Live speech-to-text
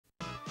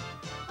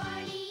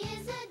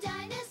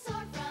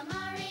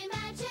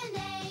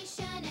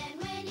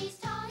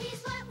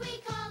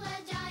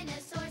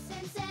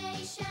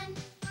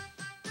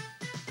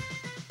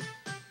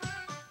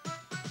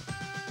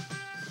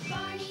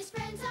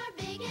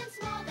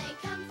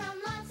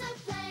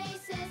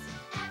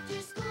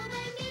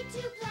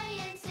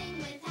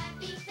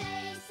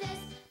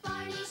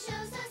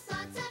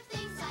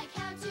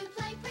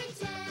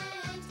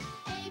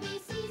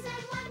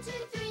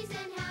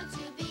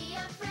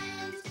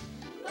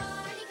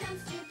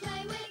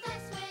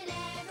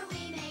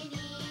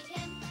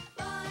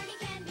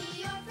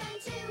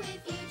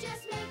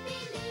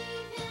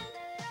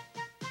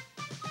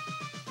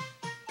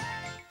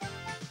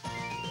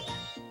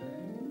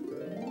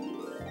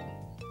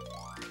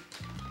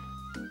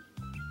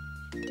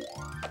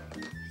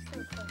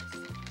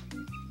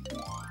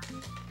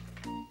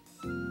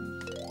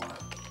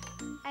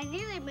I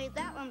nearly made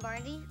that one,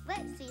 Barney.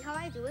 Let's see how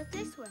I do with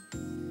this one.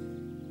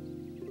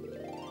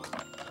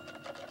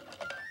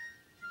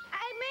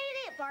 I made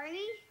it,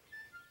 Barney.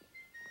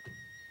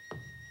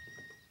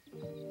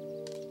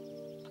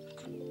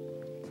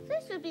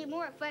 This would be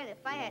more fun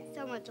if I had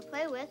someone to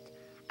play with.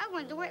 I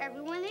wonder where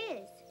everyone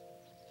is.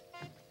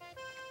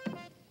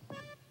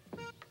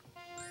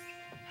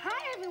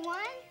 Hi, everyone.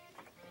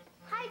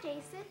 Hi,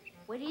 Jason.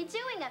 What are you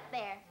doing up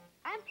there?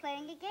 I'm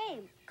playing a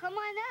game. Come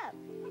on up.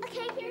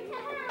 Okay, here it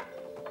comes.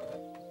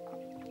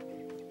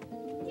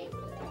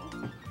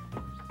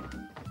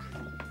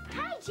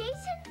 Hi,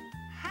 Jason.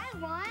 Hi,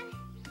 Juan.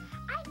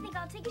 I think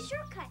I'll take a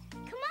shortcut.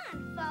 Come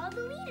on, follow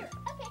the leader.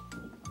 Okay.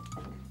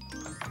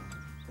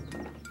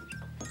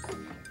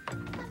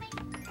 Coming.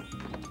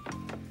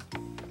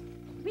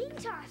 Ring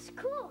toss,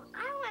 cool.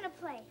 I want to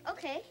play.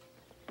 Okay.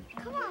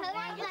 Come on, Come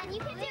on, Glenn, you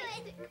can do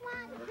it. Come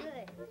on.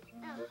 Good.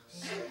 Oh,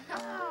 shoot. Oh,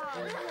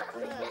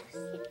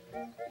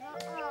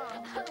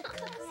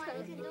 come on,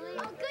 you can do it.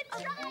 Oh, good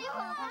try.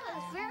 Oh, that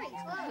was very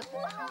close.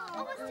 Whoa,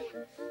 almost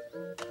there.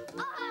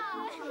 Oh.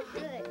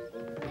 Good.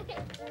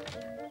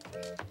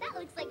 That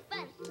looks like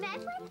fun. May I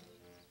play?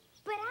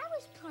 But I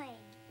was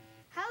playing.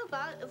 How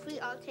about if we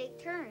all take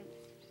turns?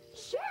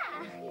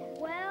 Yeah.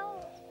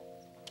 Well,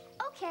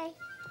 okay.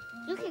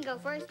 You can go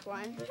first,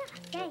 Juan. Yeah,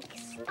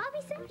 thanks. I'll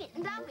be second,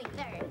 and I'll be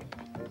third.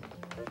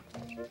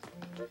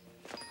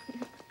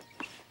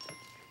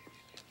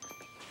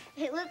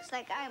 It looks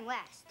like I'm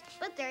last,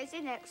 but there's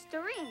an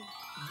extra ring.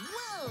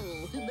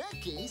 Well, in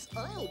that case,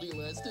 I'll be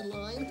last in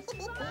line.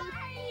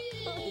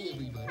 Hi,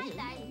 everybody.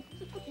 Hi,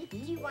 do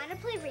you want to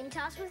play ring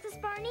toss with us,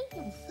 Barney?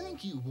 Oh,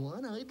 thank you,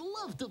 Juan. I'd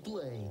love to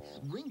play.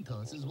 Ring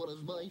toss is one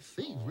of my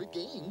favorite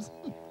games.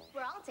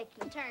 We're all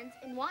taking turns,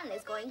 and Juan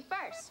is going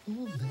first.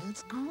 Oh,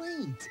 that's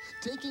great.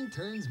 Taking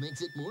turns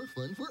makes it more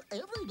fun for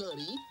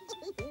everybody.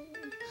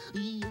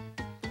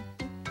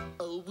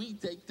 Oh, we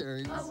take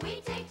turns. Oh,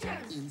 we take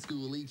turns. In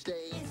school each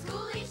day. In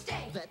school each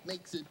day. That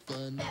makes it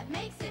fun. That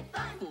makes it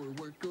fun. For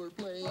work or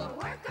play. For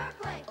work or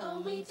play. Oh,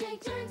 we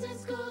take turns in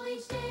school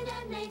each day.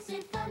 That makes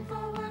it fun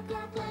for work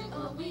or play.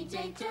 Oh, we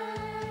take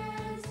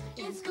turns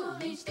in school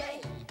each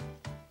day.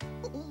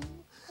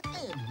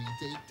 And we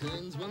take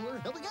turns when we're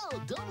helping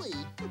out, don't we?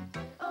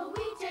 Oh,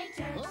 we take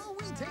turns. Oh,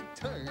 we take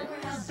turns. When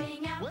we're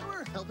helping out. When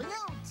we're helping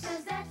out.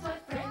 'Cause that's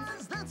what friends.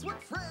 'Cause that's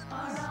what friends Are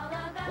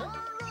all about.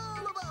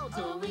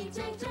 Oh, we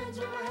take turns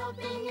when we're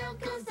helping out.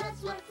 'Cause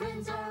that's what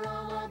friends are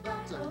all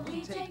about. Oh,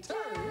 we take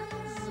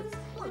turns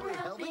when we're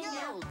helping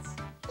out.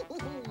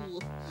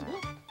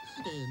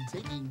 And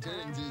taking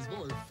turns is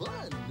more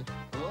fun.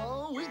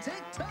 Oh, we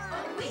take turns.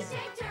 Oh, we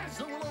take turns.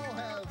 So we'll all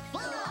have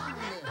fun. So we'll all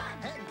have fun.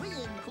 And we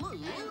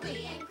include. And we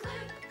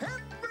include.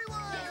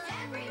 Everyone. Yes,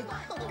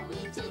 everyone. Oh, we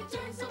take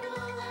turns so we'll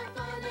all have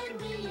fun. And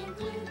we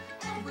include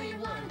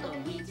everyone. Oh,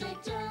 we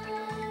take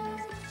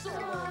turns so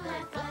we'll all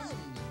have fun.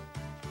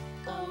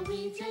 Oh,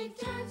 we take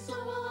turns so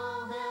we'll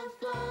all have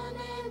fun.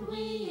 And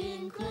we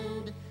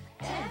include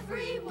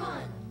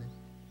everyone.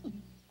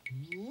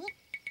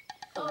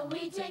 Oh,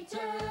 we take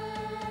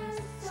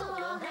turns so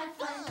we'll all have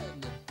fun.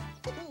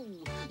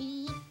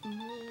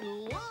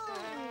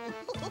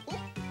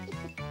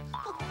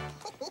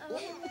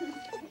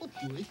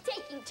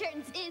 Taking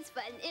turns is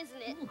fun,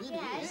 isn't it?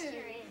 Yeah, it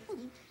sure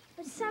is.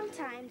 But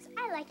sometimes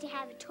I like to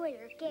have a toy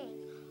or a game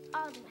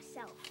all to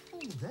myself. Oh,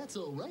 that's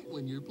all right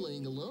when you're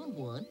playing alone,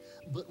 Juan.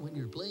 But when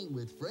you're playing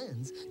with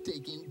friends,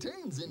 taking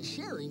turns and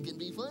sharing can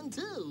be fun,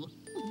 too.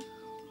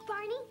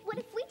 Barney, what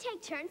if we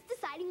take turns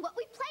deciding what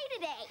we play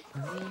today?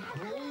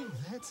 Oh,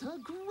 that's a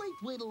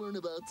great way to learn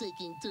about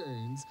taking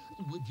turns.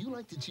 Would you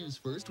like to choose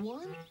first,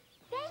 Juan?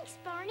 Thanks,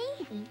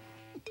 Barney.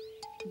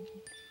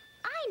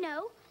 I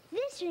know.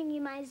 This ring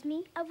reminds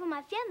me of when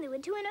my family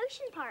went to an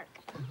ocean park.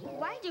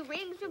 Why do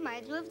rings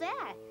remind you of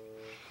that?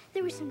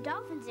 There were some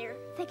dolphins there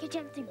that could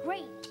jump through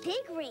great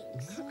big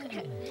rings.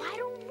 Why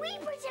don't we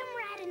pretend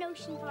we're at an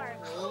ocean park?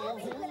 Oh,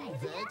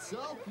 that's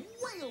a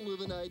whale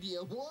of an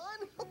idea,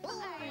 Juan.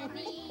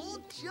 Barney.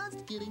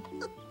 Just kidding.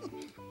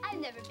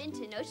 I've never been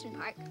to an ocean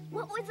park.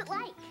 What was it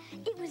like?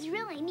 It was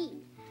really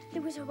neat.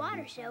 There was a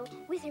water show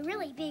with a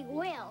really big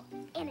whale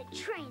and a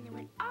train that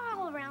went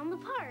all around the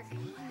park.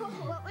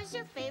 What was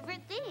your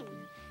favorite thing?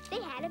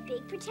 They had a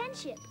big pretend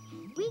ship.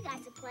 We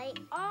got to play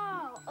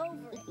all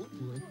over it.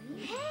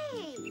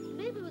 Hey,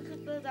 maybe we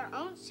could build our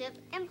own ship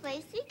and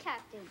play sea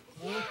captain.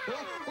 Yeah.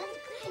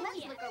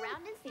 Let's look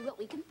around and see what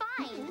we can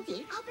find.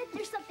 Okay. I'll bet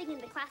there's something in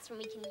the classroom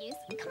we can use.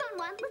 Come on,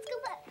 Juan, let's go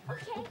look.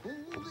 Okay.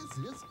 Oh, this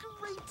is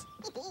great.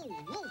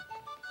 Oh.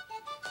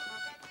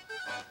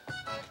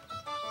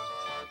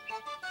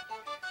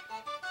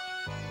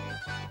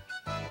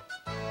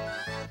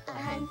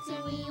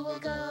 A-hunting we will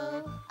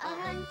go,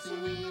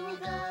 a-hunting we will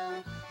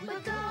go. We're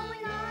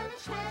going on a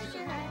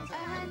treasure hunt,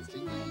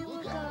 a-hunting we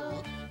will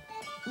go.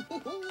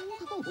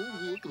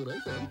 Look what I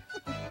found.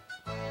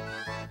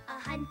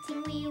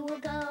 A-hunting we will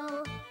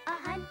go,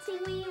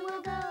 a-hunting we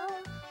will go.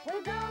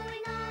 We're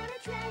going on a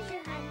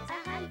treasure hunt,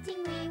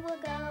 a-hunting we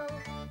will go.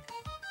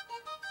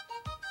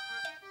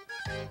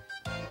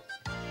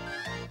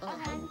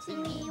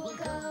 A-hunting we will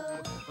go,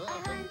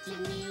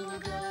 and we will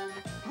go.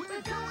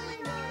 We're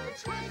going on a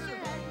treasure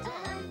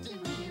hunt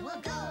and we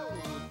will go.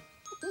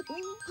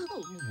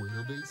 Oh,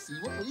 will they see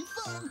what we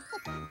found?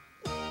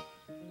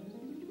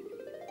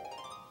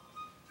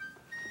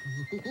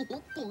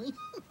 Oh, boy.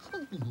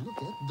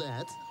 Look at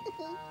that.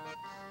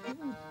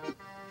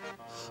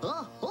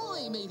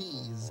 Ahoy,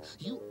 mateys!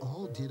 You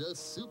all did a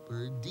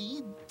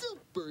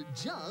super-duper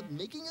job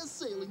making a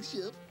sailing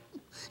ship.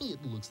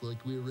 It looks like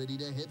we're ready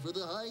to head for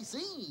the high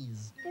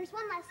seas. There's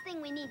one last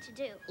thing we need to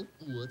do.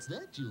 What's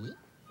that, Julie?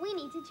 We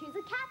need to choose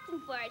a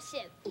captain for our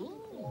ship.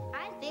 Oh.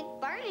 I think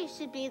Barney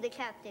should be the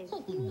captain.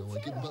 Oh, no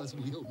one can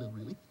possibly hope, no,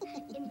 really.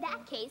 In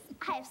that case,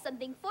 I have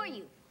something for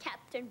you,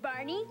 Captain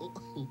Barney.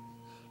 Oh,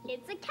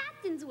 It's a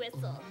captain's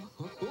whistle.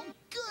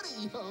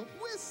 goody, a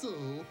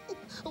whistle.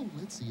 Oh,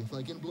 let's see if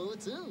I can blow a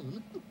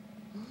tune.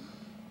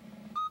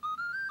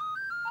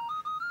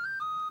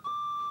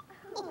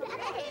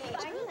 Hey,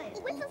 Barney,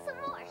 whistle some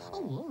more.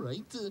 Oh, all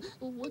right.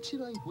 What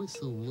should I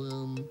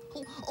whistle?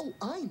 Oh,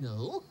 I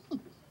know.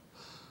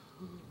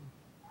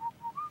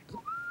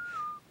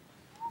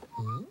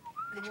 Huh?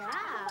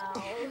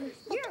 Wow.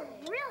 You're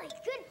really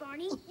good,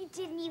 Barney. You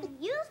didn't even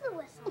use the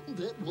whistle.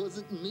 That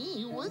wasn't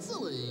me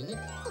whistling.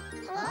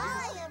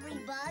 Hi,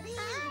 everybody.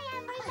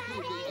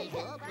 Hi, Baby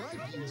Bob, hi,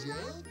 PJ.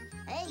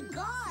 Hey,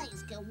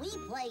 guys, can we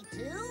play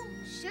too?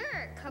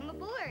 Sure, come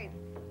aboard.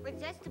 We're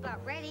just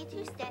about ready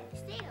to set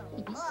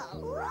sail.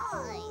 All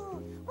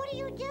right. What are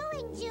you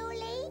doing,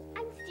 Julie?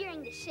 I'm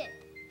steering the ship.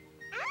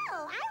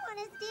 Oh, I want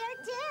to steer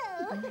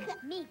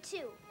too. Me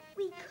too.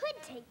 We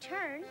could take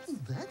turns.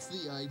 That's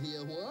the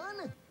idea,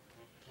 Juan.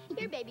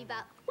 Here, Baby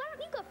Bop, why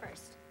don't you go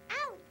first?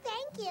 Oh,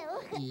 thank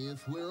you.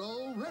 If we're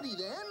all ready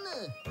then,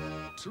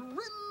 trim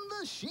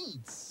the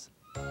sheets.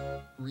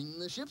 Ring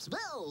the ship's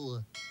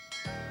bell.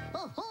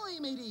 Ahoy,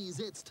 mateys,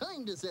 it's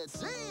time to set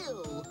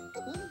sail.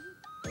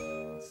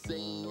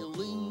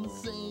 Sailing,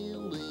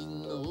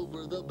 sailing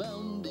over the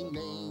bounding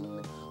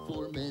main.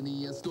 For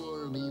many a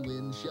stormy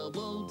wind shall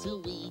blow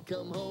till we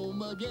come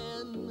home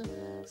again.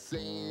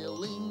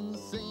 Sailing,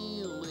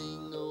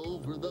 sailing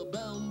over the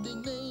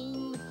bounding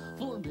main.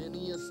 For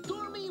many a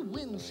stormy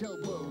wind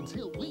shall blow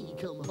till we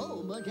come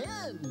home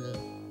again.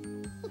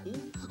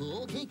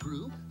 Okay,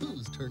 crew,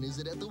 whose turn is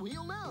it at the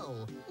wheel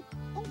now?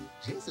 Oh,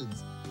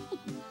 Jason's.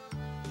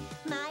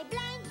 My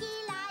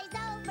blankie lies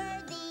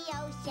over the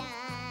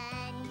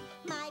ocean.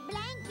 My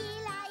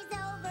blankie lies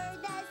over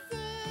the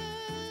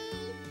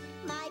sea.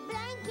 My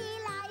blankie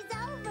lies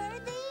over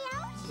the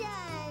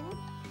ocean.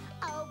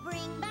 Oh,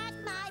 bring back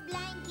my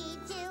blankie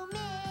to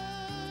me.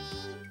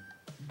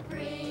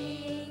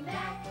 Bring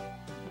back,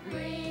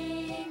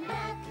 bring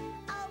back,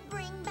 Oh,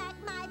 bring back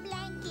my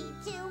blankie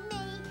to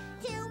me,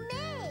 to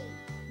me.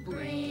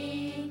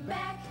 bring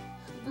back,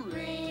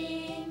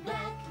 bring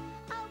back.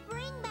 Oh,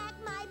 bring back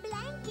my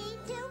blankie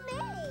to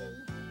me.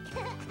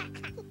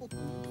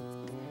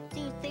 Do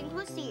you think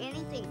we'll see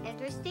anything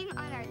interesting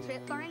on our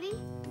trip, Barney?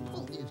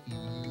 Well, if you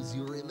use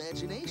your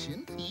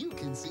imagination, you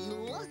can see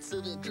lots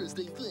of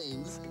interesting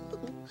things.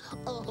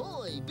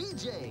 Ahoy,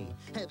 BJ!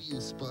 Have you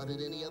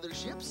spotted any other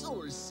ships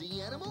or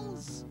sea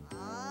animals?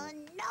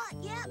 Not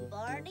yet,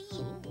 Barney.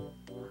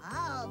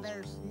 Oh,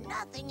 there's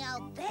nothing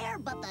out there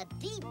but the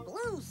deep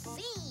blue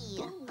sea.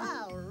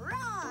 All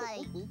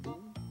right.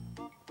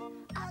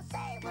 A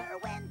sailor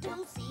went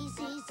to sea,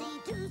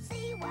 to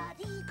see what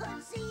he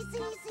could see.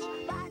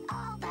 But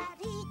all that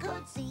he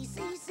could see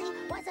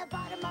was the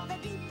bottom of the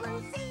deep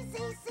blue sea.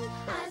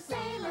 A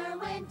sailor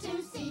went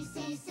to sea,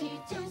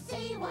 to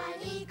see what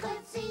he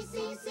could see.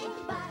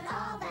 But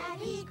all that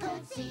he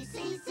could see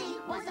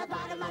was the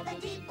bottom of the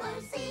deep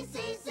blue sea.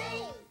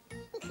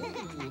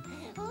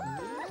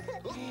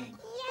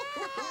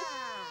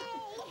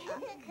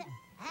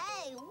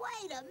 Hey,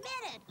 wait a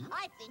minute.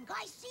 I think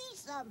I see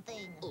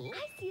something. Oh,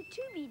 I see it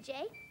too,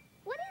 BJ.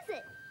 What is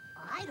it?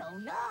 I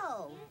don't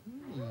know.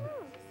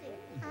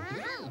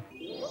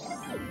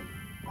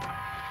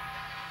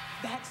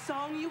 That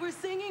song you were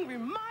singing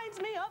reminds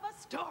me of a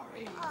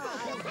story.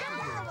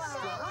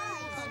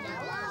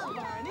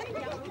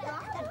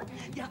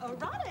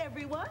 Yaorada,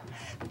 everyone.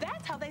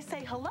 That's how they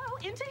say hello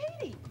in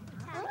Tahiti.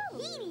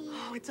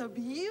 Oh, it's a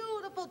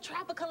beautiful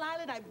tropical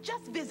island I've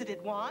just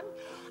visited, Juan.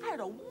 I heard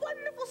a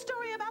wonderful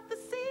story about the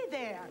sea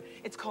there.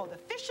 It's called The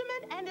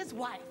Fisherman and His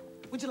Wife.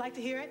 Would you like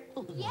to hear it?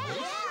 Yeah,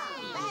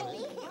 that'd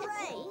be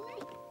great.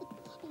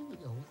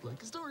 we always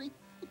like a story.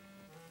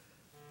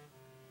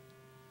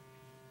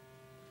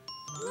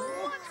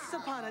 Once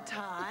upon a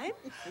time,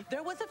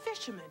 there was a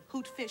fisherman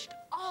who'd fished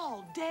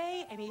all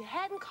day and he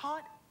hadn't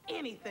caught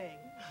anything.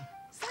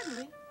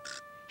 Suddenly,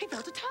 he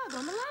felt a tug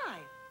on the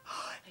line.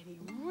 And he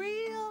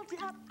reeled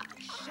out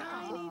a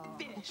shiny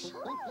fish.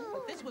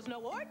 But this was no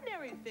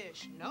ordinary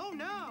fish. No.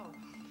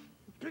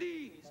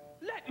 Please,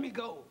 let me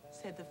go,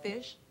 said the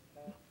fish.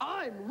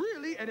 I'm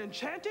really an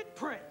enchanted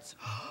prince.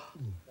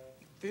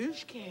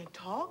 Fish can't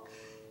talk.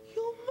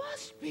 You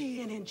must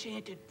be an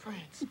enchanted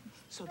prince.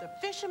 So the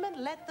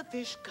fisherman let the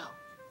fish go.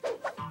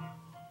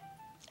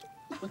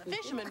 The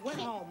fisherman went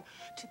home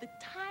to the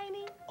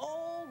tiny,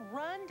 old,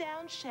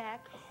 run-down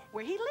shack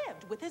where he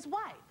lived with his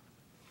wife.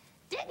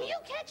 Didn't you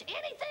catch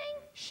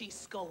anything? She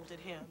scolded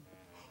him.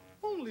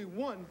 Only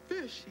one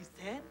fish, he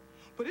said,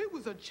 but it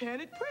was a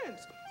enchanted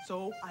prince,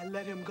 so I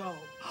let him go.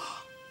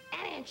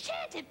 An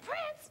enchanted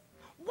prince?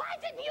 Why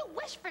didn't you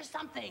wish for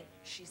something?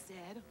 She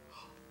said.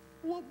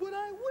 What would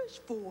I wish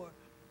for?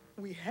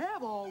 We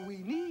have all we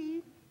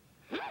need,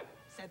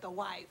 said the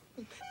wife.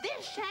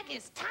 This shack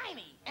is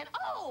tiny and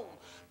old.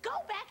 Go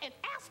back and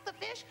ask the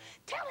fish.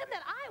 Tell him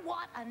that I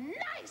want a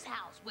nice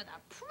house with a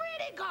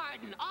pretty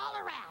garden all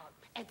around.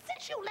 And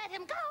since you let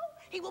him go,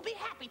 he will be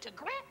happy to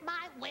grant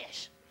my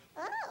wish.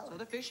 Oh. So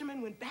the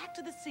fisherman went back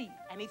to the sea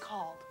and he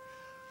called,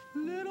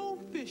 "Little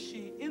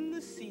fishy in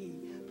the sea,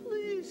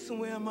 please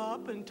swim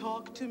up and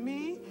talk to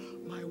me.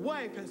 My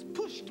wife has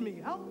pushed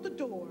me out the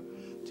door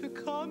to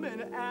come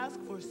and ask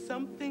for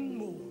something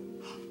more."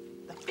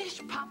 The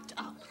fish popped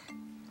up.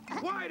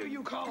 "Why do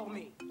you call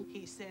me?"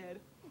 he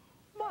said.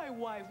 "My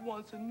wife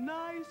wants a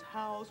nice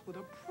house with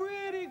a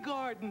pretty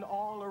garden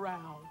all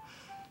around."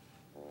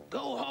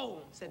 "Go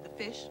home," said the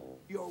fish.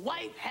 "Your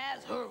wife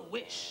has her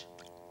wish."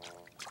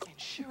 And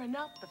sure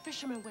enough, the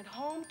fisherman went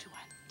home to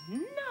a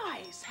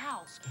nice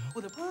house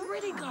with a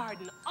pretty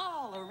garden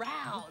all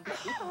around.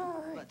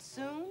 But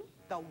soon,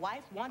 the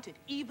wife wanted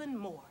even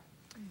more.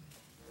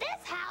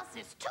 This house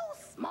is too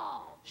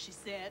small, she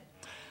said.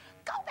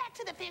 Go back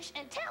to the fish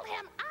and tell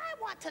him I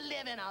want to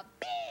live in a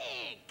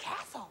big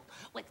castle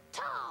with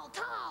tall,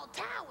 tall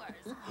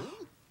towers.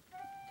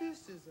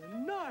 "This is a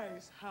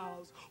nice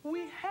house.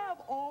 We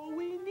have all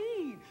we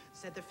need,"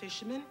 said the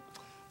fisherman.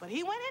 But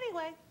he went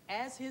anyway,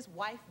 as his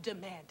wife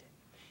demanded.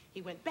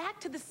 He went back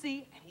to the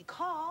sea and he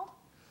called,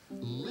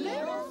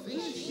 Little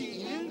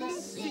fishy in the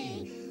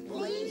sea,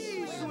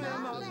 please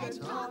swim up and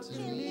talk to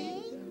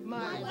me.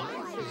 My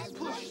wife has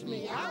pushed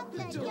me out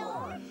the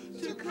door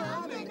to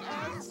come and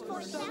ask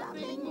for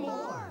something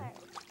more.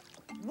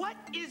 "What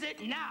is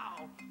it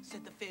now?"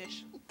 said the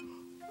fish.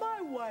 "My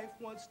wife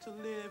wants to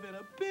live in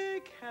a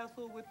big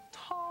castle with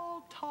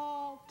tall,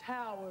 tall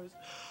towers."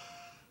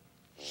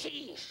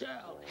 She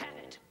shall have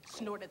it,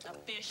 snorted the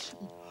fish.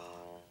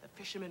 The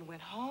fisherman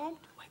went home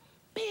to a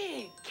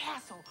big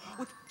castle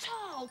with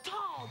tall,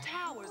 tall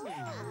towers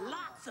and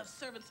lots of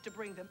servants to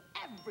bring them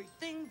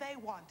everything they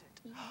wanted.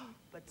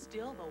 But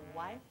still, the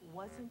wife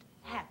wasn't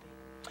happy.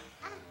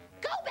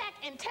 Go back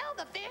and tell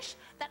the fish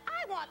that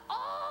I want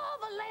all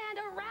the land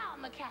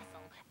around the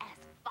castle as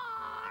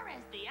far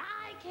as the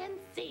eye can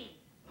see.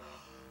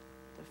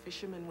 The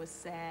fisherman was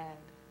sad.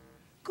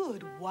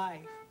 "Good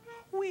wife,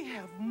 we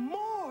have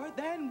more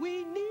than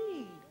we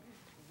need."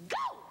 Go!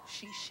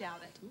 She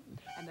shouted.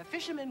 And the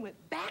fisherman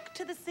went back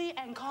to the sea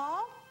and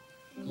called,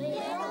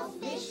 Little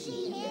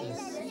fishy in the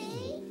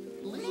sea,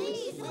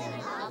 please swim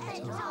up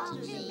and talk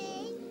to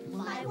me.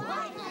 My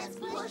wife has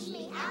pushed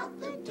me out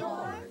the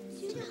door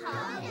to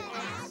come and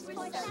ask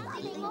for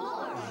something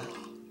more.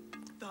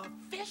 The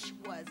fish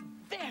was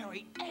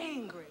very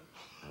angry.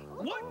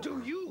 "What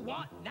do you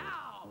want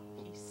now?"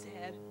 he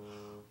said.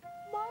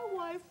 "My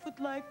wife would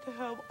like to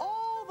have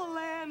all the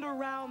land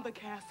around the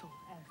castle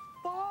as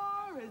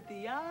far as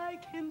the eye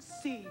can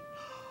see."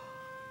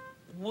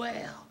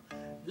 "Well,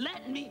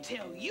 let me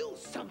tell you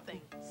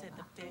something," said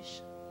the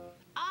fish.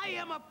 "I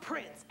am a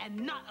prince and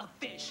not a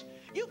fish.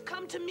 You've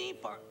come to me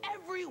for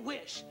every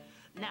wish.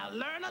 Now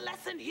learn a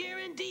lesson here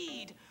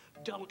indeed.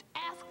 Don't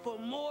ask for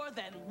more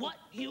than what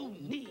you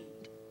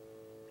need."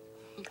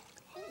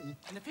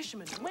 And the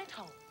fisherman went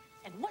home.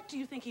 And what do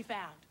you think he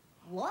found?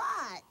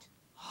 What?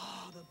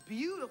 Oh, the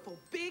beautiful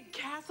big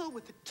castle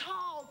with the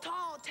tall,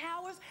 tall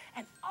towers,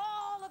 and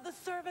all of the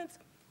servants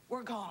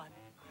were gone.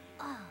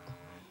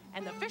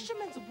 And the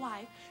fisherman's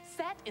wife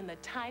sat in the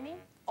tiny,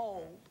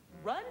 old,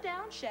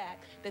 run-down shack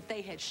that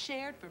they had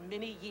shared for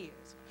many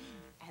years.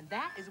 And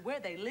that is where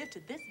they live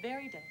to this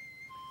very day.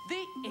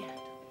 The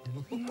end.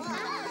 Thank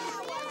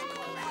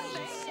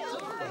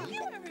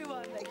you,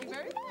 everyone. Thank you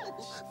very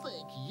much.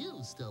 Thank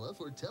you, Stella,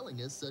 for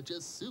telling us such a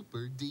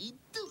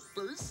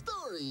super-duper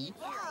story.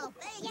 Oh,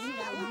 thank you.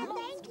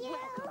 Thank you.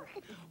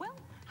 Well,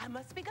 I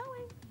must be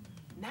going.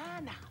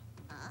 Nah.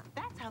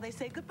 That's how they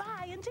say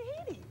goodbye in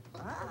Tahiti.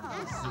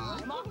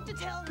 I'm off to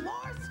tell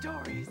more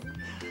stories.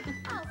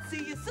 I'll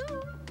see you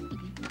soon.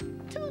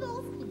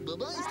 Toodles.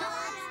 Bye-bye,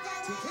 Stella.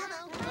 Take care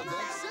now. Come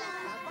back soon.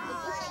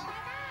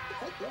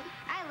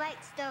 I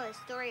like Stella's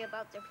story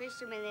about the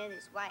fisherman and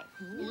his wife.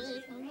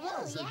 It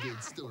was a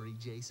good story,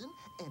 Jason,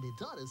 and it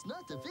taught us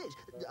not to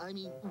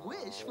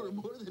wish for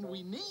more than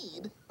we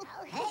need.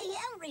 Oh, hey,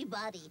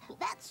 everybody.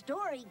 That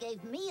story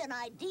gave me an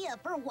idea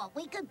for what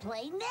we could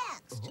play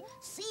next.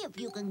 See if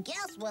you can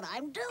guess what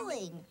I'm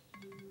doing.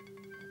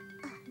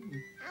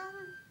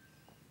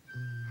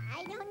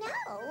 I don't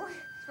know.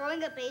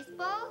 Throwing a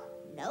baseball?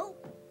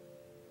 Nope.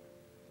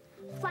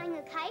 Flying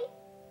a kite?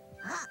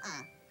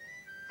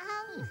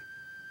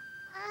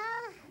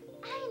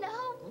 I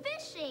know,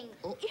 fishing.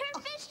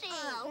 You're fishing.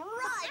 All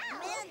right,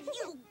 man,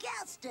 you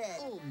guessed it.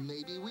 Oh,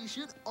 maybe we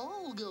should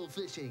all go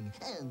fishing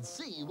and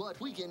see what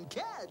we can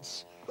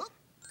catch.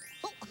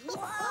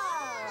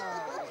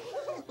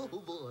 Whoa! Oh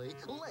boy,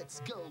 let's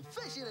go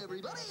fishing,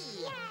 everybody!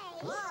 Yay!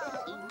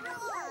 Whoa.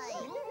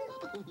 Right.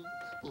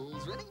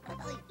 Poles ready? Here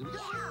we go.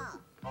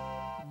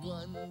 Yeah.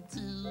 1,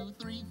 2,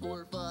 3,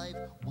 4, 5.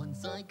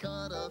 Once I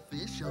caught a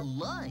fish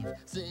alive.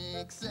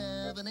 6,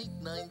 7, 8,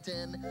 9,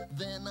 10.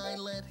 Then I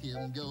let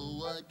him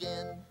go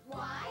again.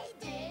 Why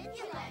did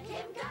you let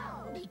him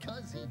go?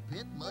 Because he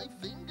bit my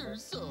finger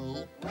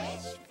so.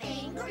 Which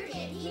finger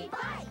did he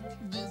bite?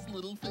 This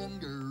little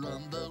finger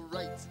on the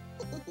right.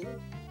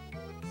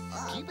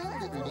 Keep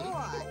at it, everybody.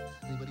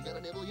 Anybody got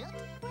a nibble yet?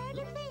 Where are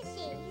the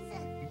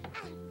fishies?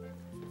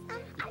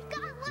 I've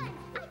got one!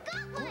 I've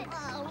got one!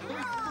 All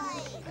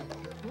right.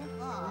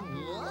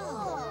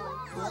 Whoa.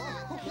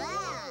 What's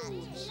that?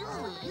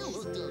 Surely you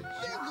hooked a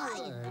big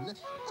one.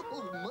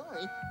 Oh my,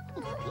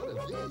 what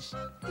a fish.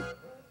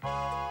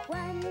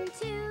 1,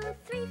 2,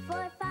 3,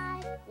 4,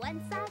 5.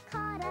 Once I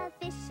caught a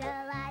fish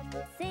alive.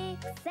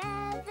 6,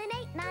 7,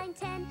 8, 9,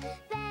 10.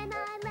 Then I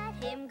let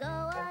him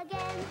go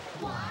again.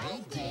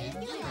 Why did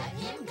you let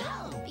him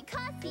go?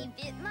 Because he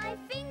bit my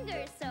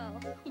finger so.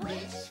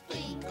 Which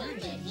finger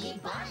did he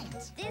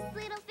bite? This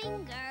little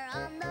finger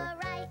on the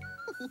right.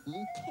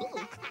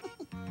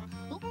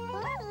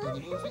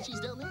 Any more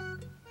fishies down there?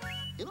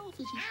 Hello,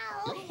 fishies.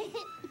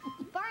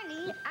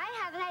 Barney, I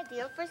have an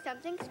idea for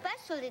something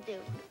special to do,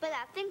 but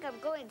I think I'm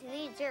going to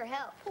need your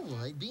help. Oh,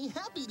 I'd be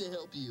happy to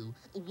help you.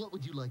 What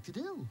would you like to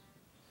do?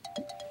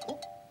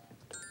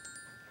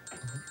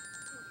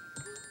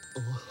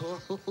 Oh,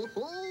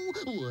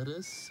 what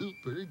a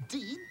super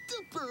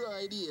duper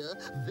idea.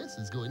 This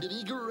is going to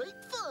be great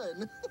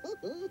fun.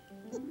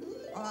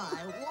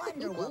 I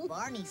wonder what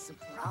Barney's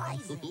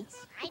surprise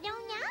is. I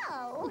don't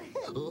know.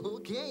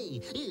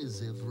 Okay,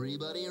 is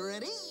everybody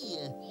ready?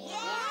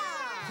 Yeah!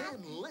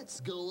 Then let's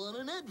go on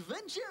an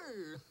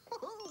adventure.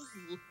 Oh,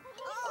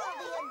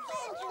 the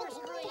adventure's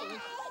great!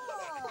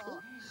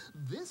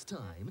 This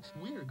time,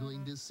 we're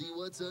going to see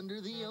what's under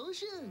the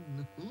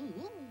ocean.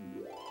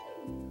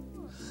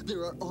 There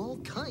are all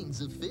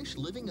kinds of fish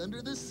living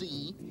under the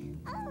sea.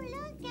 Oh,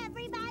 look,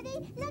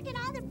 everybody. Look at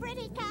all the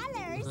pretty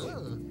colors.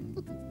 Huh.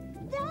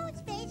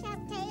 Those fish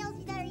have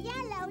tails that are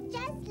yellow,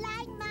 just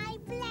like my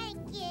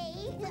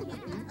blankie.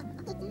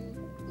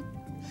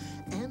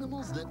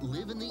 Animals that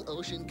live in the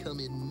ocean come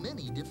in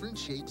many different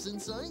shapes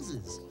and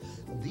sizes.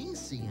 These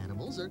sea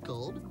animals are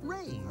called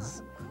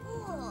rays.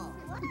 Cool.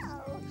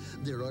 Whoa.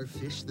 There are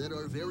fish that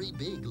are very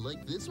big,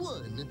 like this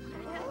one.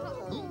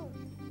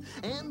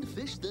 And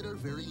fish that are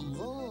very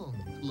long,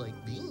 like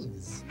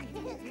these.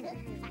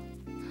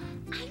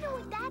 I know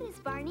what that is,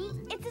 Barney.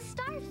 It's a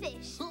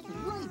starfish. Oh,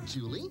 right,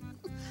 Julie.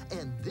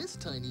 And this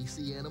tiny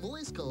sea animal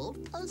is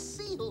called a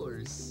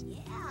seahorse.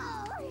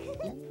 Yeah.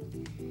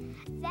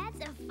 That's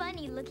a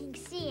funny-looking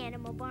sea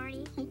animal,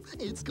 Barney.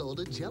 It's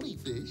called a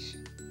jellyfish.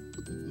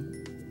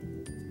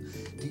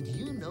 Did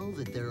you know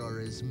that there are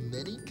as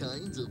many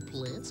kinds of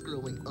plants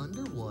growing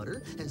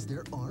underwater as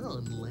there are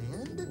on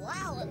land?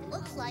 Wow, it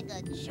looks like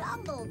a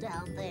jungle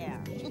down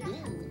there.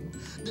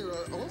 There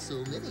are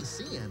also many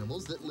sea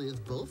animals that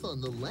live both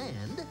on the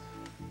land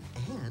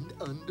and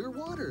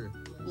underwater,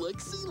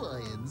 like sea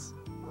lions.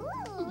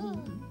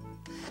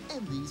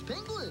 And these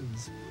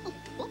penguins.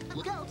 Oh,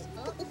 look out.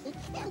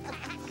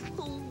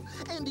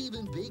 And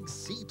even big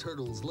sea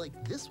turtles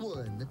like this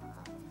one.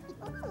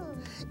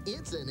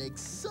 It's an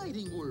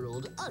exciting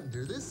world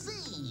under the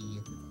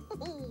sea.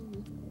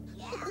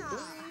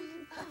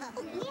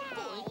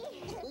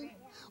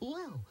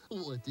 Well,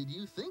 what did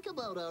you think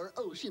about our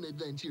ocean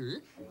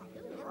adventure?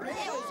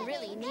 That was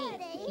really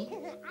neat.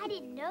 I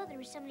didn't know there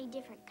were so many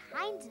different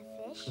kinds of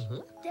fish.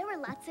 There were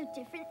lots of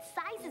different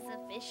sizes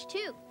of fish,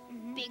 too.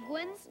 Big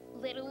ones,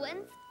 little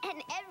ones,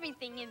 and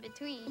everything in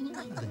between.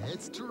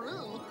 That's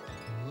true.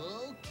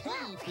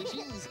 Okay,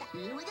 fishies,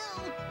 here we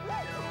go.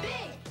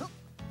 Big,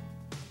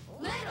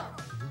 little,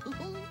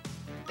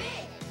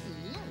 big,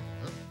 Yeah.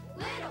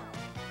 little.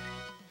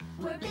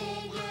 We're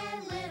big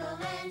and little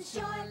and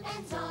short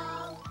and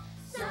tall.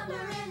 Some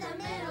are in the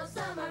middle,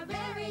 some are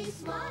very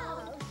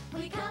small.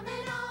 We come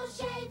in all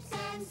shapes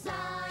and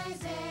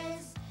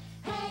sizes.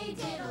 Hey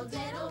diddle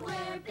diddle,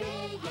 we're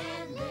big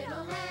and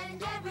little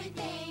and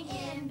everything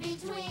in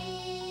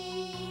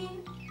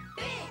between.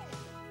 Big,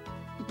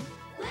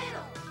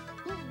 little,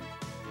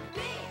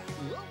 big,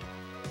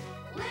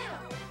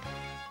 little.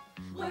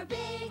 We're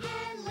big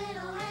and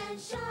little and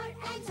short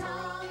and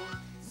tall.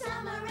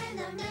 Some are in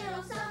the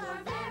middle, some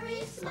are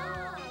very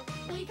small.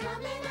 We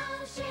come in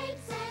all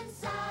shapes and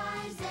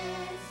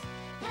sizes.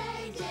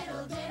 Hey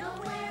diddle diddle,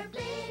 we're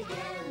big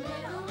and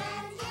little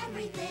and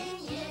everything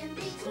in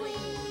between.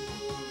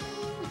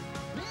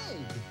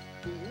 Big.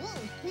 Whoa.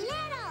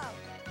 Little,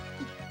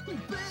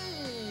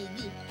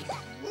 Big.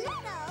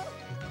 little.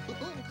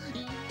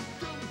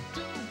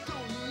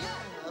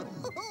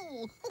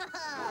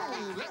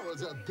 Oh, that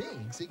was a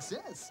big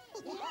success.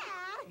 Yeah.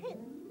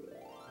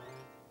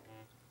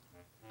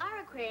 Our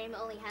aquarium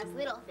only has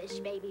little fish,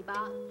 Baby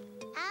Bob.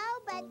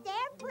 Oh, but they're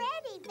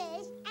pretty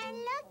fish. And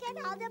look at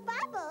all the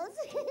bubbles.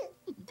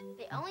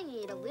 They only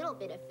need a little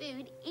bit of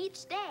food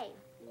each day.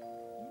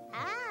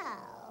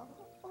 Oh.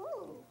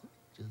 Ooh.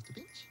 Just a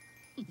pinch.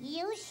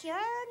 You sure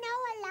know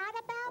a lot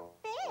about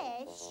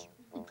fish.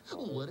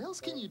 What else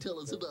can you tell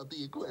us about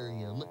the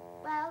aquarium?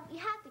 Well, you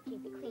have to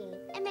keep it clean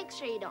and make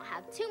sure you don't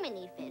have too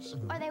many fish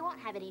or they won't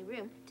have any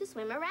room to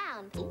swim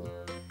around.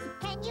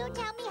 Can you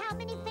tell me how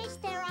many fish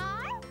there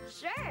are?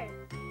 Sure.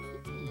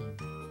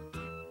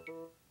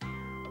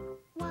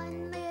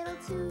 1 little,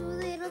 2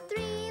 little,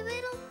 3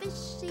 little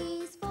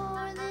fishies,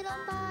 4 little,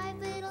 5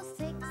 little, 6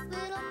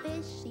 little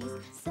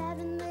fishies,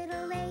 7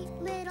 little, 8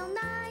 little,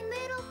 9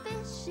 little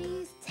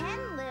fishies,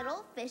 10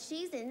 little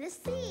fishies in the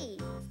sea.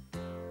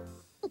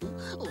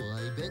 Oh,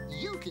 I bet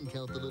you can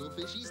count the little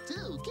fishies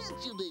too,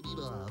 can't you, Baby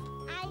Bob?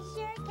 I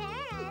sure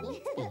can.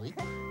 Boy.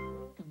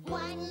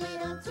 1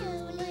 little, 2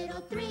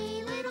 little,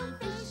 3 little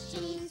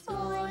fishies,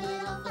 4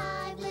 little,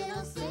 5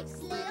 little, 6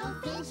 little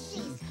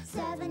fishies,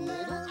 7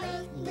 little,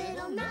 8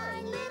 little,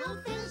 9 little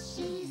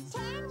fishies,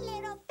 10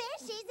 little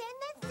fishies in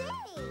the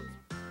sea.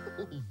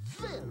 Oh,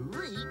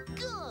 very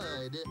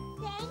good.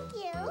 Thank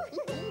you.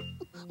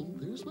 Oh,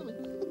 they're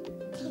swimming.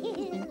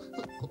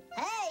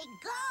 Hey,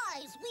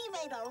 guys, we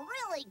made a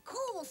really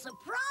cool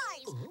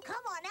surprise.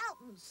 Come on out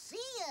and see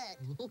it.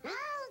 Oh, goody,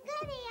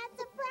 a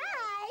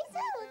surprise.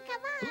 Oh,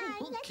 come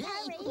on, let's Okay.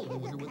 hurry. I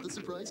wonder what the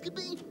surprise could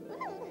be.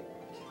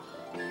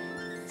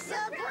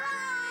 Surprise!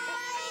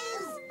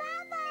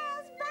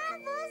 Bubbles,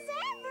 bubbles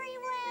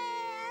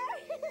everywhere.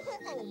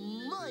 Oh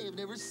my, I've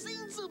never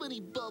seen so many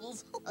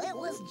bubbles. It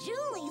was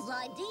Julie's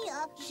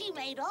idea. She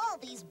made all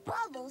these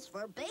bubbles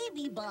for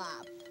Baby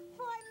Bob.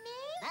 For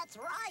me? That's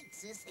right,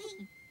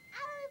 Sissy.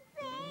 Oh,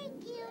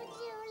 thank you,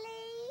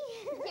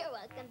 Julie. You're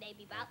welcome,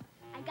 Baby Bob.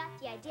 I got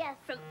the idea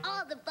from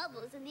all the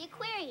bubbles in the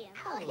aquarium.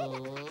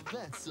 Oh,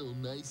 that's so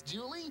nice,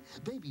 Julie.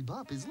 Baby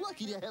Bop is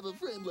lucky to have a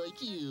friend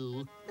like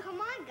you.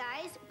 Come on,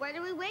 guys. What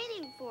are we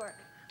waiting for?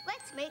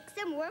 Let's make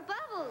some more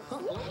bubbles.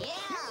 Yeah.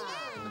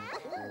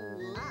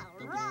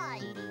 All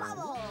right,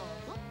 bubbles.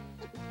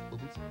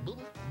 Bubbles,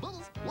 bubbles,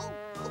 bubbles.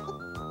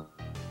 Whoa.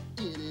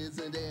 It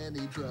isn't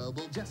any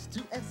trouble just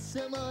to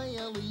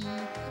S-M-I-L-E.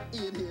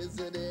 It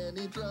isn't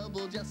any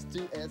trouble just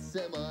to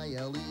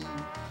S-M-I-L-E.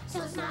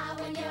 So smile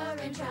when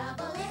you're in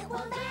trouble. It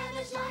will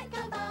vanish like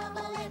a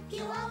bubble if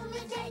you only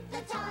take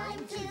the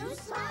time to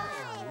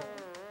smile.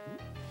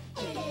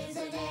 It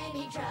isn't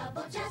any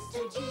trouble just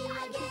to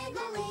G-I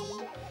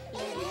giggling.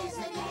 It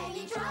isn't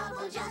any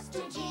trouble just to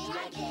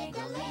G-I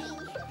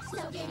giggling.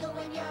 So giggle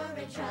when you're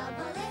in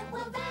trouble. It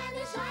will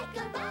vanish like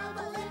a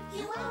bubble if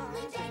you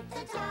only take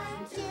the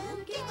time to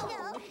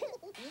giggle.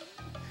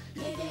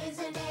 It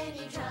isn't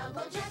any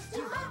trouble just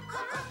to ha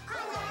ha ha ha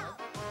laugh.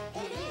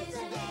 It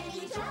isn't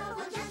any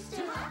trouble just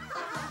to ha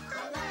ha ha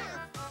ha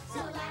laugh. So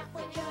laugh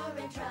when you're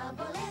in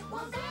trouble. It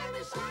will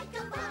vanish like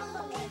a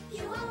bubble if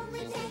you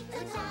only take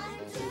the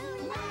time to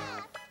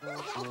laugh.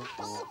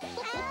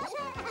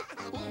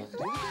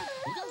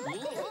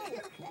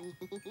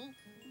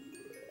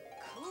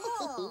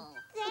 Cool.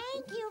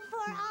 Thank you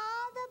for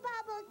all the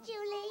bubbles,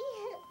 Julie.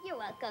 You're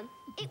welcome.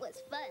 It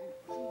was fun.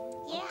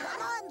 Yeah.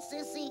 Come on,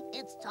 Sissy.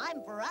 It's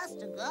time for us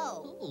to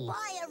go. Oh.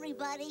 Bye,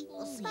 everybody.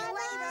 We'll see you So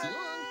later.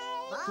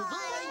 long.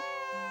 Bye-bye.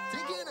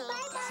 Take care now.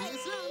 Bye-bye. See you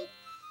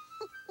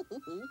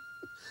soon.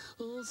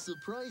 Oh,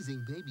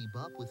 surprising Baby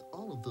Bop with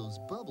all of those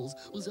bubbles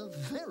was a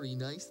very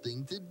nice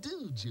thing to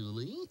do,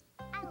 Julie.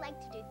 I like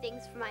to do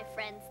things for my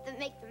friends that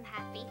make them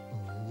happy.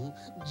 Oh,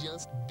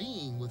 just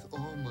being with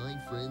all my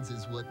friends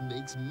is what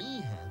makes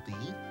me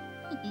happy.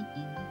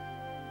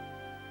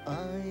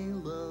 I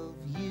love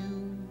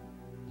you,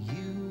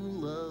 you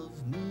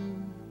love me.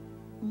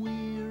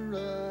 We're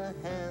a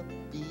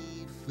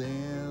happy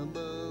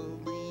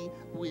family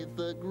with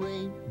a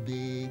great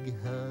big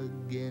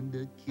hug and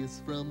a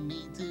kiss from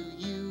me to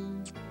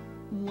you.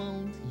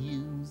 Won't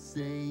you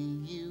say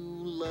you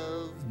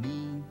love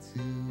me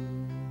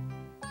too?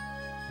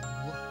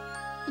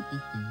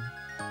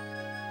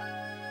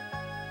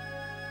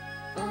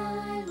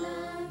 I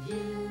love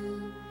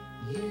you,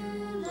 you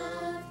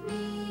love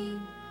me.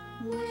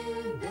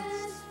 We're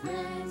best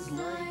friends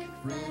like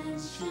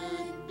friends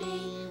should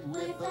be.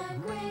 With a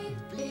great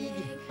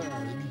big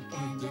hug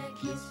and a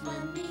kiss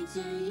from me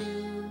to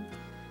you.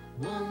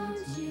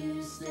 Won't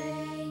you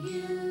say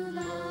you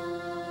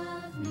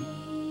love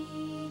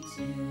me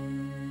too?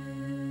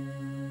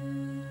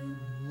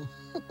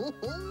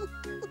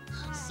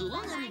 So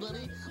long,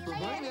 everybody.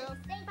 Bye-bye now.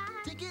 Say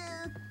bye. Take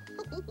care.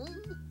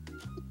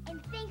 And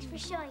thanks for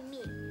showing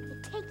me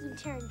that taking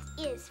turns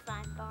is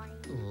fun, Barney.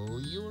 Oh,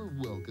 you're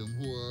welcome,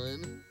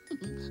 Juan.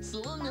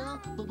 So long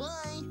now.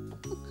 Bye-bye.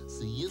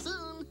 See you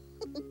soon.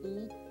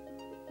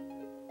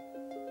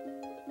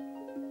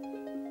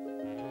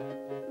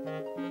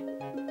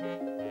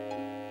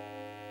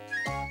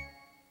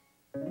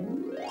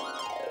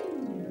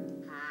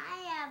 Hi,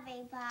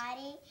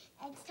 everybody.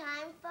 It's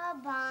time for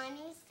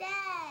Barney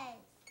Says.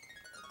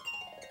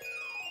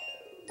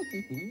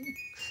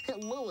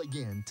 Hello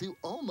again to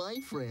all my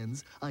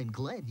friends. I'm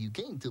glad you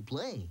came to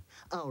play.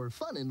 Our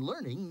fun and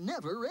learning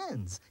never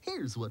ends.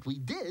 Here's what we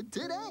did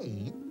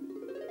today.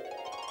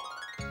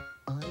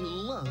 I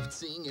loved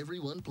seeing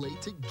everyone play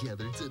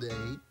together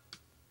today.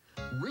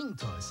 Ring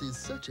toss is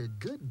such a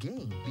good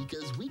game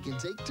because we can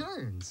take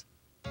turns.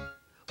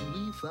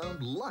 We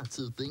found lots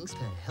of things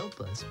to help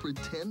us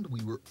pretend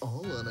we were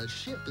all on a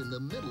ship in the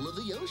middle of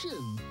the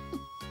ocean.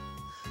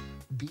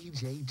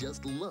 BJ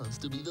just loves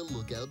to be the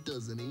lookout,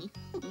 doesn't he?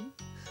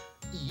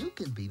 You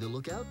can be the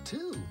lookout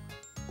too,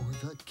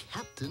 or the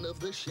captain of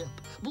the ship,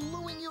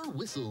 blowing your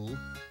whistle.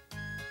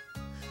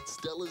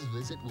 Stella's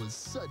visit was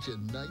such a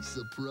nice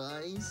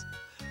surprise.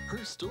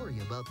 Her story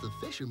about the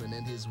fisherman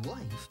and his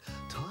wife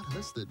taught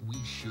us that we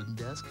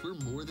shouldn't ask for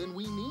more than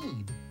we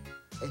need.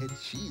 And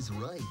she's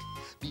right,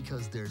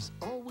 because there's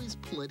always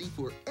plenty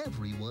for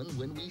everyone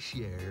when we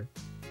share.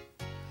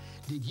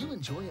 Did you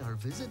enjoy our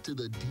visit to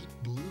the deep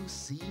blue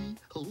sea?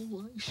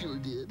 Oh, I sure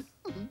did.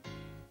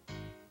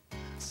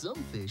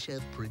 Some fish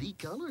have pretty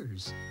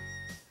colors.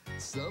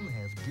 Some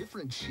have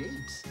different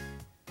shapes.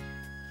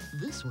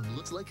 This one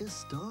looks like a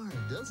star,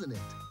 doesn't it?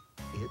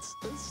 It's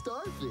a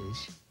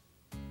starfish.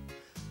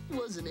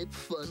 Wasn't it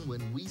fun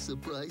when we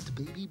surprised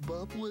Baby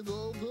Bop with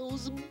all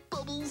those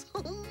bubbles?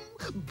 Bubble,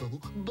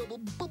 bubble,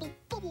 bubble,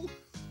 bubble.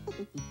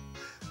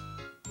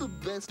 The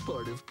best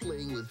part of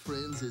playing with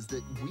friends is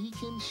that we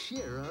can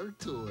share our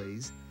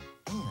toys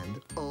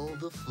and all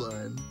the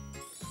fun.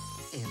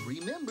 And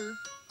remember,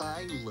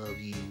 I love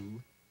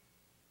you.